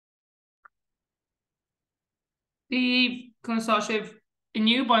The Consortium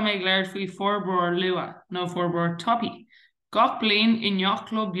inniu by me glad fui forbor lua, no forbor toppy. Gach blin in yacht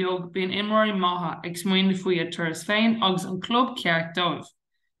club biog bin imori maha exmuin fui a tourist fein ogs an club ceart dove.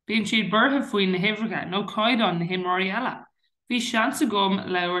 Bin she'd burha fui na hivriga, no coidon na himoriella. Bhí seansa gom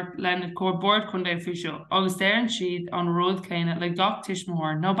leabhar lena córbord chun é fiisio, agus d'éireann siad an rud céine le gach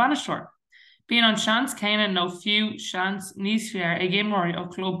tiismór nó banisteoir. Bíonn an seans céine nó fiú seans níos fearr ag imóirí ó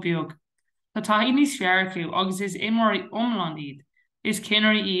club beag. Tá taithí níos fearr acu agus is imóirí iad, is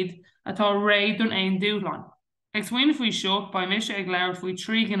cineirí iad atá ré don éon dúshlán. Ag smaoine faoi seo ba mise ag leabhar faoi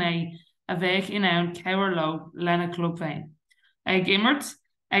trí gné a bheith in ann cebhar lo lena club féin. Ag immert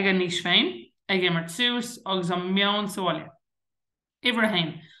ag an níos féin, ag immert suas agus an meán sáile.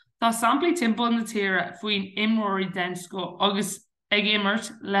 Ibrahim, tá sampla timpeall na tíre faoin imróirí den go agus ag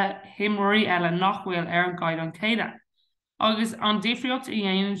immert le himróirí eile nachhfuil ar an gcaid an céide. Agus an difriocht I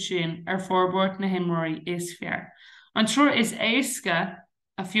dhéanann sin ar forbort na himróirí is fearr. An trúr is éasca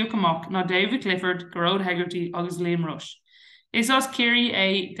a fiúch amach ná David Clifford, Gearóid Hegarty agus Liam Rush. Is as Kiri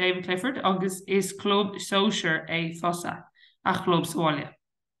é David Clifford agus is club Sóisiir é fosa a club sáile.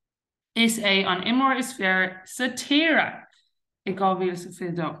 Is é an imór is fearr sa tíre I gábhíle sa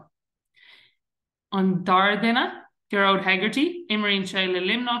fidó. An dar duine, Gearóid Hegarty, imíonn sé le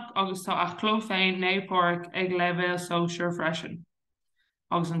limnach agus tá a club féin népóric ag leibhéal Sóisiir freisin.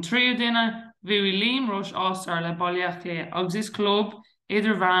 Agus an tríú duine, bhí Liam Rush ástár le bailíocht lé agus is club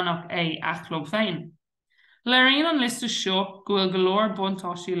idirbheanach é a club féin. Léiríonn an lista seo go bhfuil go leor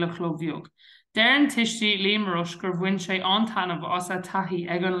buntáistí le club bheag. D'éireann tistí Liam Rush gur bhain sé an talamh as a taithí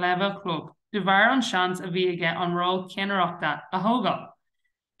ag an leibhéal club. De bhar an seans a bhí aige an rol cineachta a thógáil.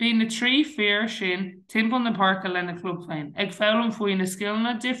 Bhí na trí fear sin timpeall na parca lena club féin, ag feabhlam faoi na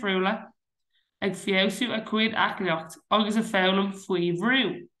scileanna difriúla, ag fiosú a cuid aclaíocht agus a feabhlam faoi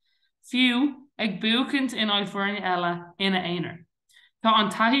bhrú. Fiú ag buachant in áidhfoirne eile ina éonar. Tá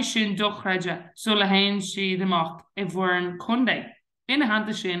an taithí sin dochreide so le haon siad amach I bhfuair chundé. Ina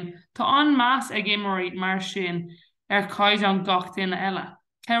hananta sin, tá an meas ag imóirí mar sin ar caid an gach duine eile.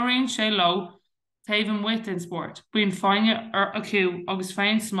 Ceirríonn sé lo taobhann wit in sport, buin fáinne ar acu agus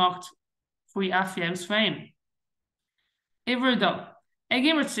féin smacht faoi a fios féin. Iver dó, ag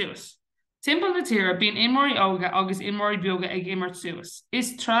immert suas. Timpeall na tíre bíonn imóirí óga agus imóirí beaga ag immert suas.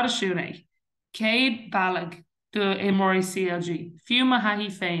 Is tradiisiúna céad bailg do imóirí CLG. Fiú ma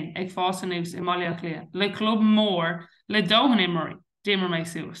haithí féin ag fása nús I maileach lia. Le club mór le dóhan imóirí, dimmer méid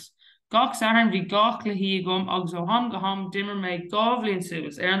suas. Gach saharn bhí gach le hí gom agus ó ham go ham dimmer méid gábhlíonn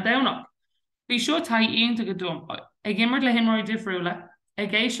suas ar an domhnach. Bhí seo taithí aonanta go dom, ag immert le himóirí difriúla,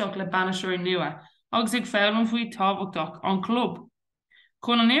 ag éiseach le banisteoirí nua, agus ag feabhlam faoi tábhachtach an club.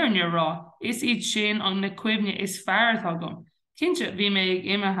 Chun an éireann rá, is iad sin an na cuimhne is fearrtá gom. Cinse bhí mé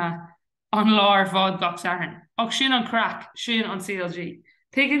ag imethe an lár bhád gach saharn, ach sin an crack, sin an CLG.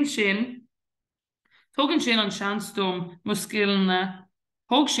 Tugann sin an seans dom mo scileanna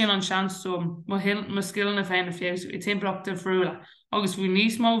Thóg sin an seansúm mo scileanna féin a fiosú I timpeallacht de bhrúla, agus bhí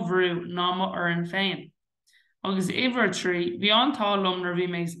níos mó bhrú ná mo ar an féin. Agus iver trí, bhí an tálum nar bhí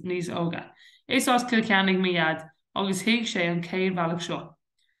mé níos óga. Is as Kilkennig miad, agus hiig sé an céad bhealach seo.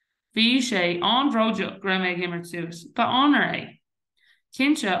 Bhí sé an bhróideach gra mé immert suas, ba anar é.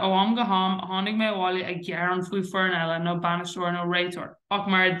 Cinse ó am go ham tháinig mé bháile ag gearan faoi foirne eile nó banisteoir nó réiteoir, ach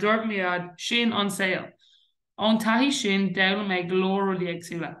mar a dúirt miad sin an saoil. An taithí sin daola mé glóriúlaí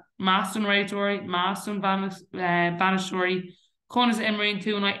agsúla. Más an réiteoirí, más an banisteoirí, chun is imíonn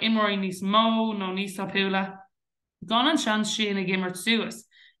tú na imóirí níos mó nó níos tapúla. Gan an seans sin ag immert suas,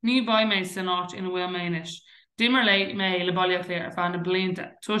 ní bhaid mé san áit ina bhfuil mé inis. Dimmer le mé le bailíocht léir ar fan na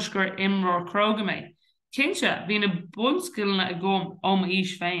blianta, tuisgur imreoir cróga mé. Cinse bhí na bunscileanna a gom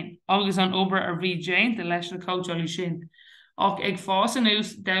ís féin, agus an obair ar bhí déanta leis na cóteolaí sin. Ach ag fása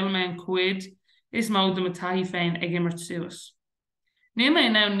nús daola mé an cuid is mó do taithí féin ag immert suas. Ní mé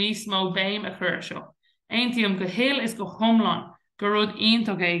ná níos mó béim a chuir seo. Aontaíom go héal is go thomláin go rud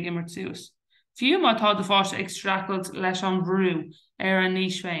iontóg ag immert suas. Fiú má tá do fáiste ag stracailt leis an bhrú ar an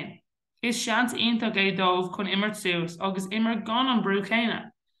níos féin. Is seans iontóg é dómh chun immert suas agus immer gan an brú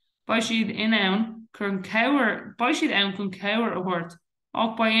chéine. Ba siad in ann chun cebhar chun cebhar a bhairt,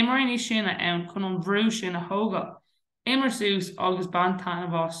 ach ba imar ní sinna ann chun an bhrú sin a thógáil. Immert suas agus ban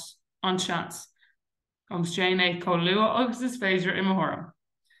tanmhás an seans. Agus Jane é có lua agus is féidir I mthóram.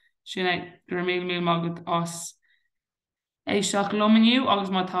 Sin é gur mí mágad as é seach lomaniu agus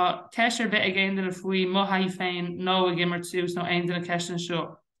má tá ceisir bit ag aon duna faoi mo haithí féin nó ag immert suas nó aon duna ceisina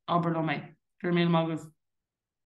seo aber lo mé. Gur mí mágad.